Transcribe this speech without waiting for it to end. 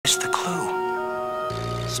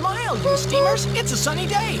Smile, you steamers. It's a sunny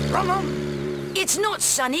day. Rum-rum. It's not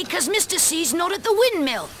sunny because Mr. C's not at the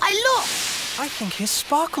windmill. I look. I think his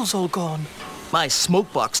sparkle's all gone. My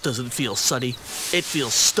smoke box doesn't feel sunny. It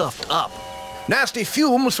feels stuffed up. Nasty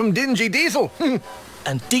fumes from dingy Diesel.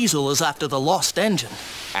 And Diesel is after the lost engine.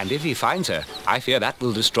 And if he finds her, I fear that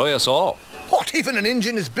will destroy us all. What, even an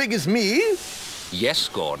engine as big as me? Yes,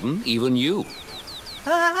 Gordon, even you.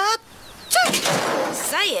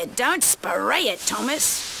 Say it, don't spray it,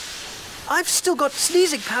 Thomas. I've still got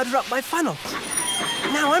sneezing powder up my funnel.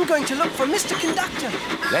 Now I'm going to look for Mr. Conductor.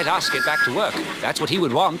 Let us get back to work. That's what he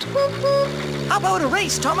would want. How about a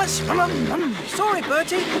race, Thomas? Sorry,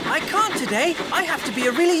 Bertie. I can't today. I have to be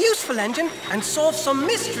a really useful engine and solve some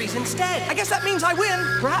mysteries instead. I guess that means I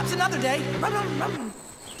win. Perhaps another day.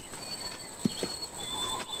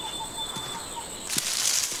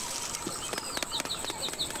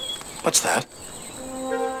 What's that?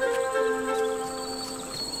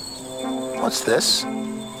 What's this?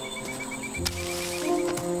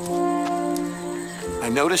 I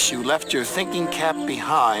notice you left your thinking cap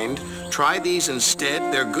behind. Try these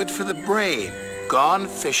instead. They're good for the brain. Gone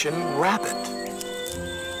Fishing Rabbit.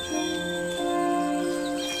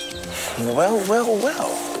 Well, well, well.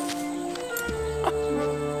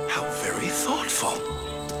 How very thoughtful.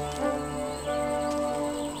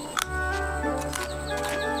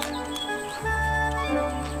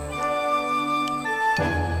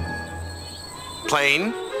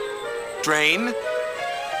 Plane, drain.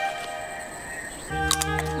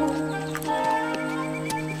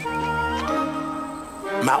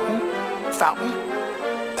 Mountain, fountain.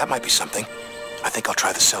 That might be something. I think I'll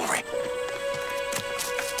try the celery.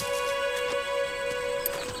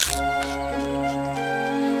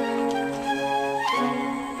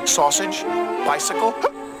 Sausage, bicycle.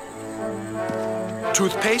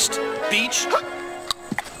 Toothpaste, beach.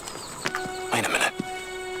 Wait a minute.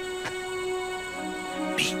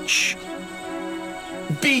 Beach.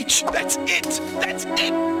 Beach! That's it! That's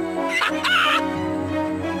it!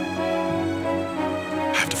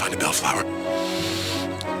 I have to find a bellflower.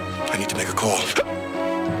 I need to make a call.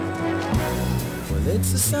 Well,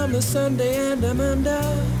 it's a summer Sunday and I'm under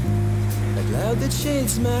a cloud that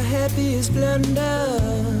shades my happiest blunder.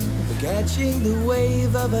 Catching the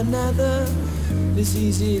wave of another, this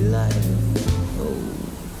easy life. Oh,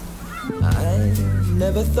 I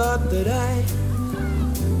never thought that I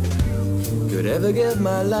could ever give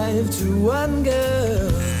my life to one girl. I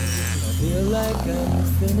feel like I'm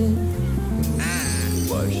finished,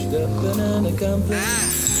 washed up and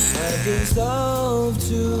unaccomplished. I dissolved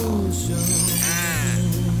too soon.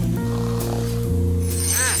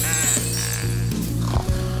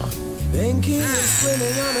 Thinking of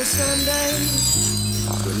swimming on a Sunday,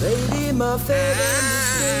 the lady, my fair, and the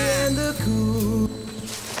stay and the cool.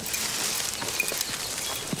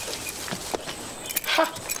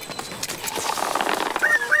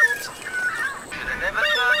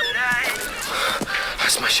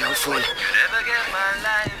 That's my cell phone.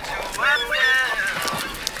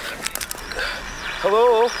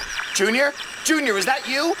 Hello? Junior? Junior, is that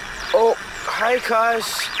you? Oh, hi,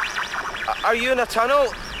 Kaz. Are you in a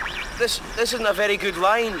tunnel? This isn't a very good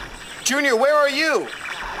line. Junior, where are you?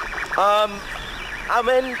 I'm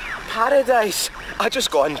in paradise. I just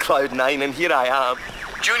got on cloud 9 and here I am.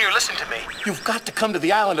 Junior, listen to me. You've got to come to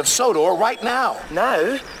the island of Sodor right now.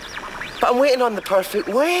 Now? But I'm waiting on the perfect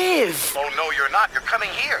wave. Oh, no, you're not. You're coming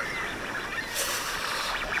here.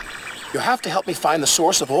 You have to help me find the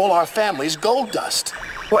source of all our family's gold dust.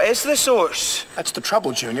 What is the source? That's the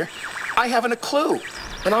trouble, Junior. I haven't a clue.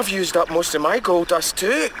 And I've used up most of my gold dust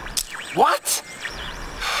too. What?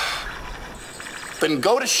 Then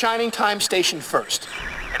go to Shining Time Station first.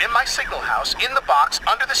 And in my signal house, in the box,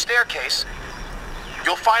 under the staircase,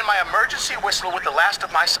 you'll find my emergency whistle with the last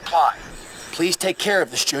of my supply. Please take care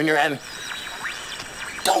of this, Junior, and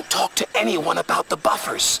don't talk to anyone about the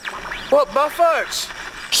buffers. What buffers?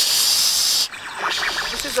 Shh.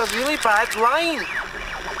 This is a really bad line.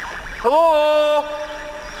 Hello?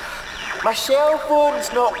 My cell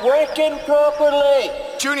phone's not working properly.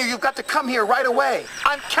 Junior, you've got to come here right away.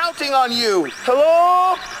 I'm counting on you.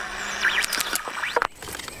 Hello?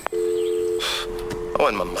 I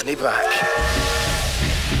want my money back.